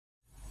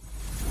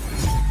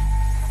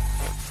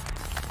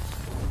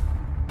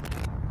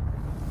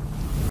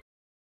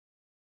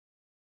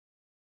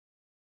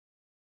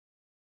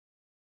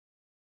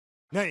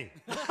नहीं.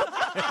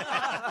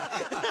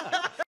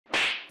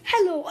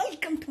 Hello,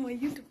 welcome to my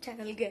YouTube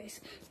channel,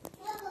 guys.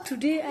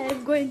 Today I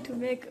am going to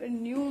make a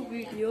new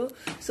video,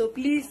 so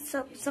please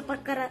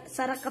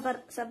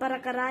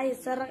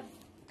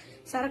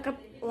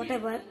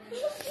whatever.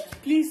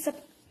 Please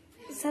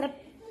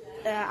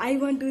I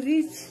want to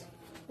reach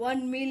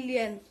 1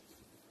 million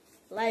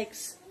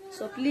likes.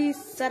 So please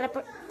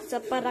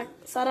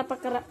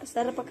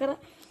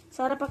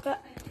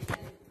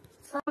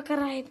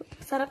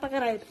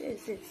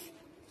yes.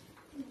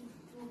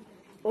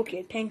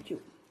 Okay, thank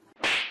you.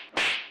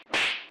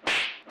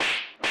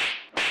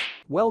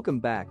 Welcome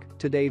back.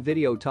 Today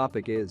video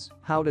topic is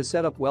how to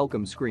set up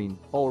welcome screen.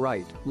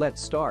 Alright,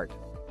 let's start.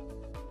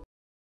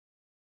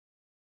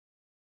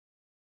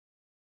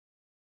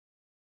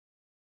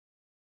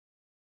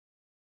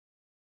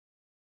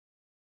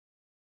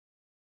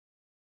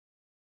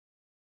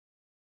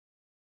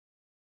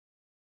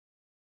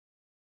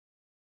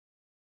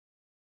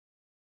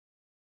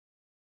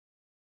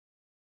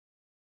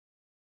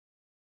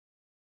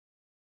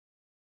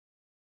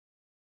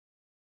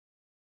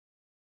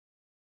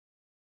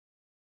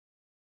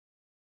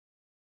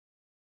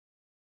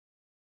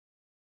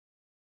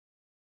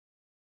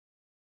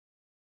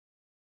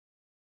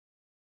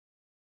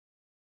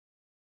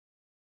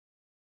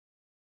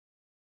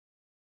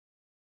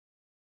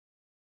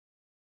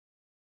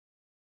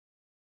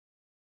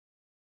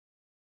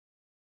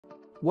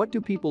 What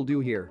do people do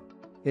here?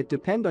 It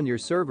depend on your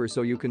server,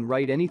 so you can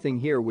write anything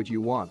here which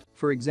you want.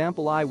 For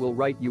example, I will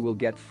write you will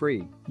get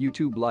free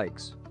YouTube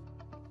likes.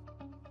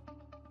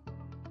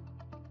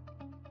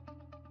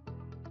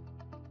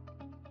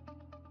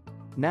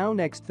 Now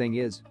next thing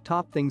is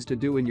top things to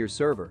do in your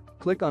server.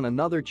 Click on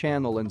another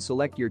channel and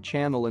select your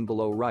channel, and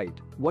below write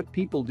what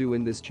people do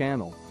in this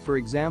channel. For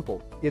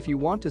example, if you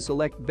want to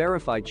select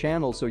verify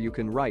channel, so you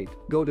can write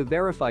go to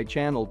verify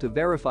channel to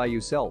verify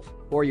yourself,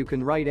 or you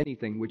can write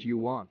anything which you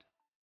want.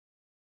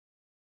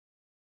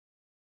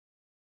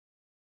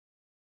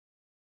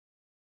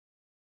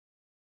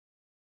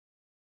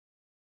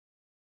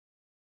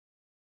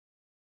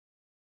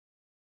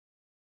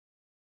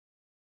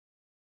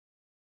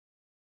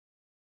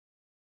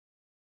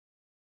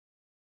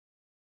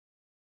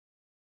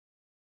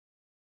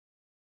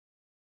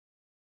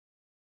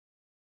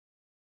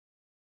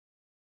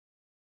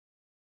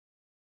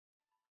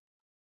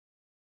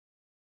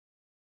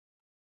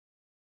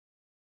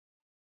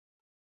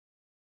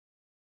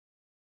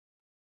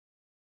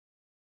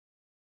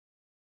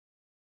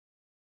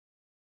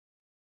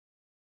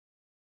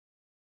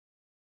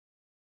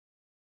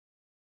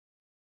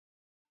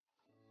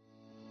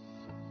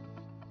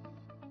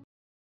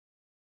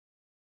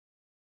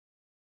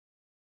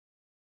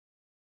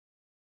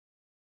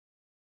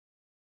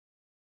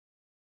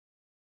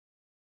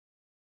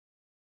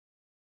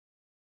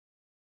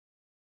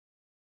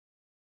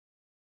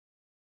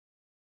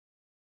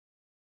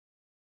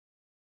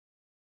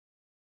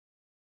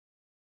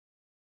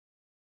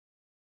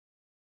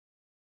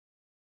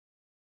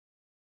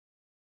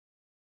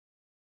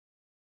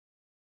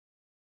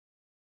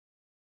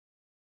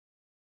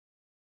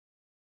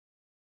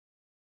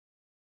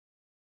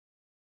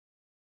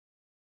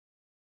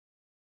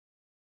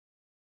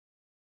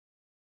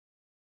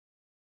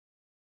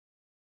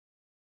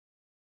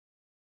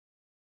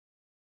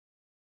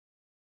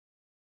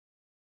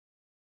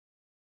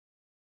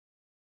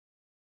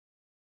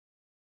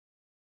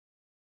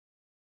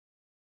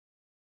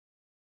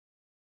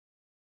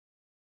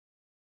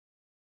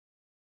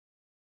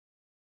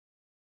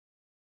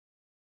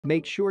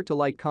 Make sure to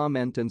like,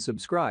 comment and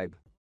subscribe.